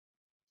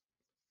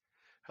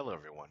Hello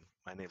everyone,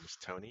 my name is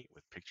Tony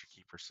with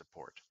PictureKeeper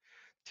Support.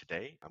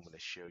 Today I'm going to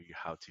show you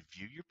how to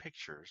view your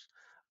pictures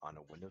on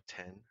a Windows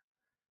 10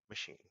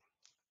 machine.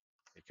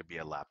 It could be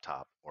a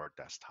laptop or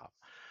a desktop.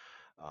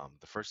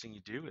 The first thing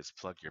you do is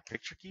plug your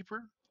PictureKeeper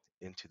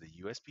into the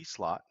USB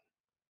slot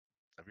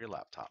of your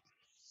laptop.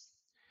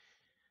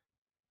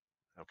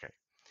 Okay,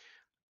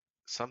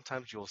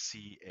 sometimes you'll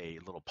see a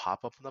little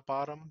pop-up on the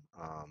bottom.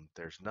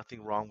 There's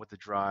nothing wrong with the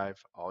drive.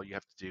 All you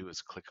have to do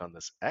is click on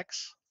this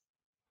X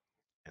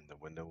and the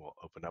window will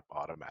open up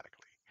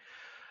automatically.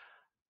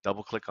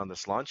 Double click on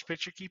this Launch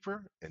PictureKeeper,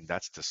 and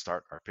that's to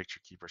start our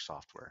PictureKeeper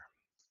software.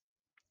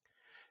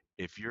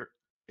 If your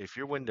if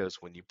your Windows,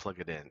 when you plug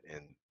it in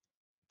and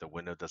the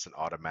window doesn't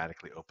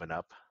automatically open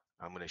up,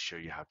 I'm going to show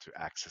you how to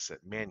access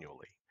it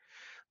manually.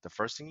 The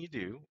first thing you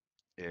do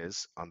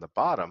is on the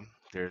bottom,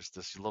 there's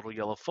this little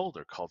yellow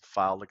folder called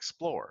File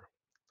Explorer.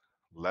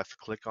 Left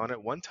click on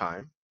it one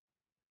time,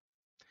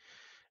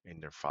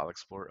 and their File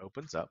Explorer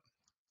opens up.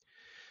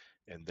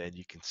 And then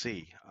you can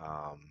see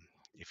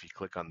if you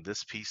click on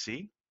this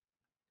PC,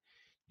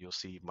 you'll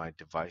see my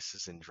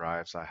devices and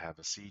drives. I have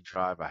a C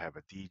drive, I have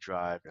a D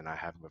drive, and I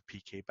have a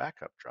PK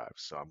backup drive.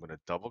 So I'm going to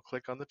double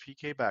click on the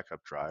PK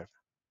backup drive,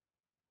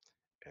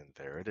 and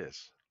there it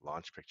is,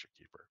 Launch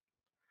PictureKeeper.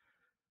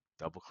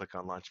 Double click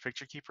on Launch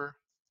PictureKeeper,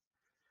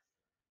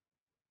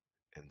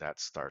 and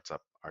that starts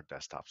up our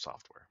desktop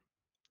software.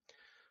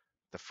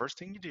 The first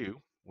thing you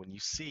do when you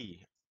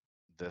see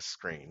this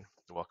screen,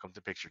 Welcome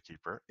to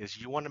PictureKeeper, is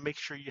you want to make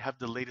sure you have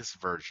the latest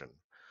version.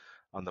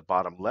 On the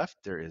bottom left,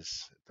 there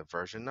is the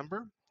version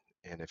number,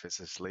 and if it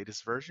says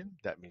latest version,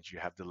 that means you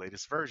have the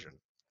latest version.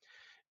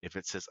 If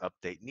it says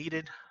update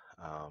needed,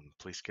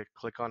 please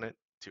click on it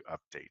to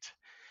update.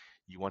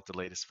 You want the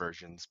latest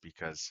versions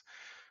because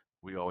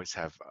we always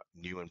have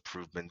new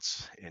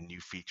improvements and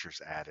new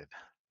features added.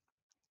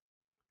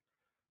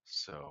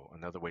 So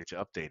another way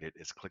to update it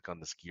is click on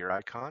this gear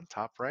icon,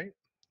 top right,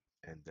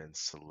 and then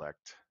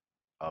select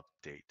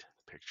Update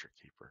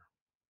PictureKeeper.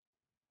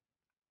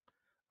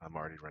 I'm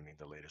already running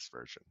the latest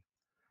version.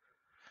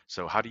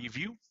 So how do you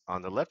view?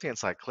 On the left-hand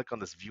side, click on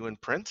this View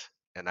and Print,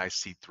 and I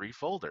see 3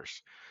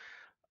 folders.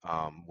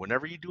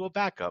 Whenever you do a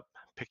backup,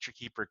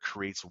 PictureKeeper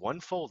creates one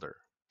folder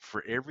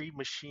for every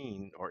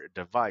machine or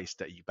device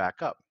that you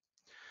back up.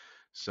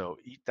 So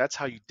that's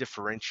how you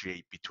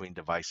differentiate between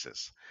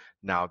devices.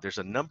 Now, there's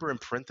a number in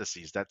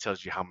parentheses that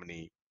tells you how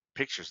many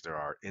pictures there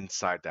are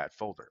inside that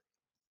folder.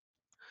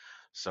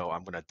 So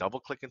I'm going to double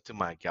click into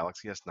my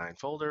Galaxy S9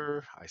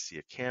 folder. I see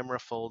a camera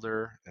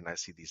folder and I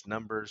see these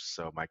numbers.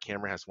 So my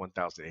camera has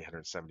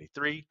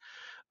 1,873.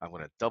 I'm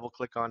going to double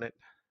click on it,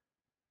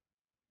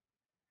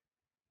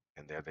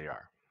 and there they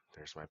are.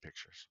 There's my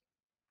pictures.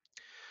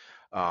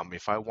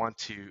 If I want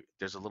to,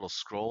 there's a little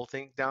scroll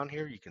thing down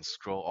here. You can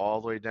scroll all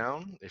the way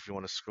down if you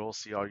want to scroll,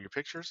 see all your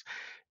pictures.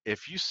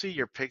 If you see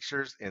your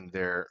pictures and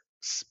they're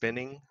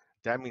spinning,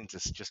 that means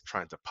it's just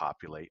trying to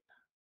populate.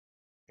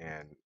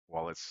 And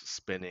while it's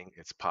spinning,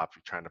 it's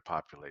trying to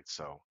populate.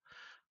 So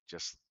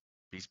just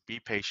be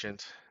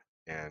patient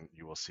and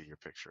you will see your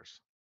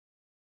pictures.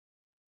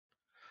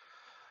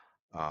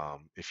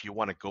 If you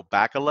want to go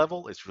back a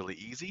level, it's really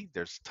easy.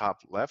 There's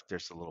top left,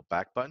 there's a little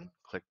back button.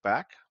 Click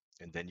back,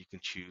 and then you can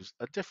choose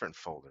a different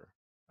folder.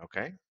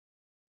 Okay?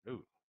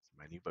 Ooh, it's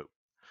my new boat.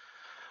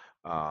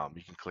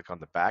 You can click on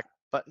the back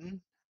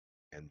button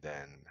and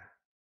then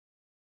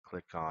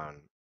click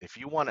on, if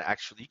you want to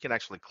actually, you can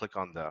actually click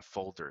on the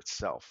folder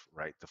itself,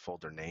 right? The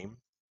folder name,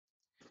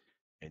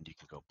 and you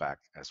can go back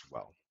as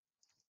well.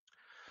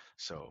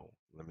 So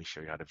let me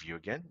show you how to view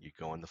again. You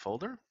go in the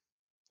folder,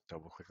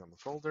 double click on the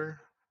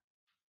folder,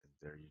 and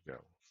there you go.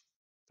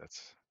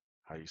 That's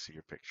how you see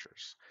your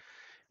pictures.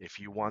 If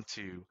you want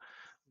to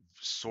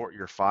sort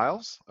your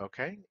files,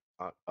 okay,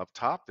 up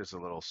top there's a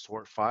little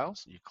sort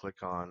files. You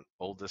click on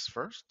oldest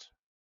first.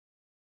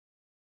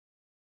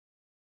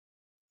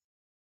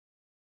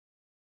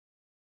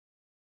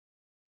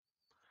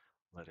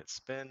 Let it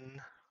spin.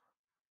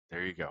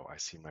 There you go. I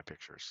see my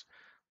pictures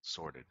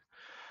sorted.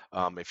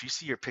 If you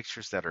see your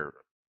pictures that are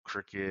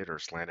crooked or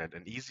slanted,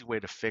 an easy way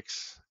to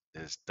fix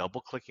is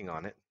double clicking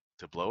on it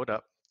to blow it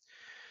up.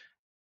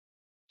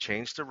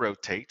 Change the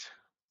rotate,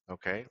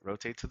 okay?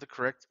 Rotate to the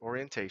correct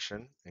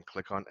orientation and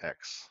click on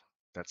X.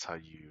 That's how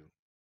you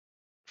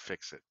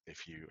fix it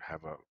if you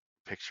have a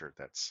picture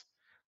that's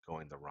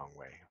going the wrong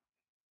way.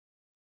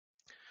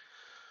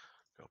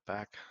 Go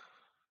back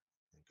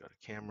and go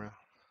to camera.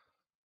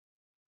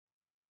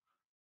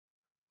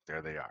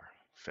 There they are,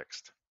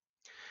 fixed.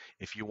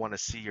 If you want to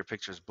see your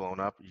pictures blown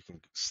up, you can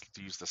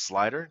use the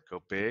slider,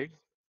 go big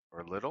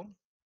or little,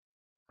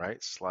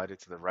 right? Slide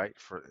it to the right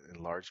for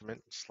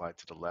enlargement, slide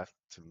to the left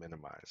to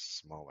minimize,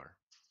 smaller.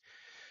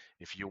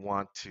 If you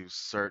want to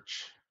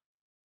search,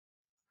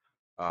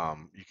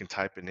 you can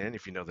type it in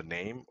if you know the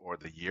name or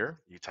the year.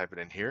 You type it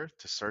in here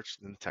to search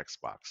in the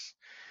text box.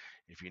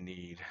 If you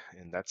need,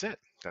 and that's it.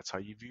 That's how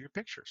you view your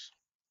pictures.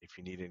 If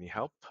you need any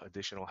help,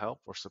 additional help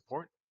or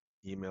support,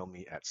 email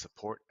me at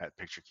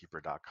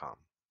support@picturekeeper.com.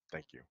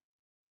 Thank you.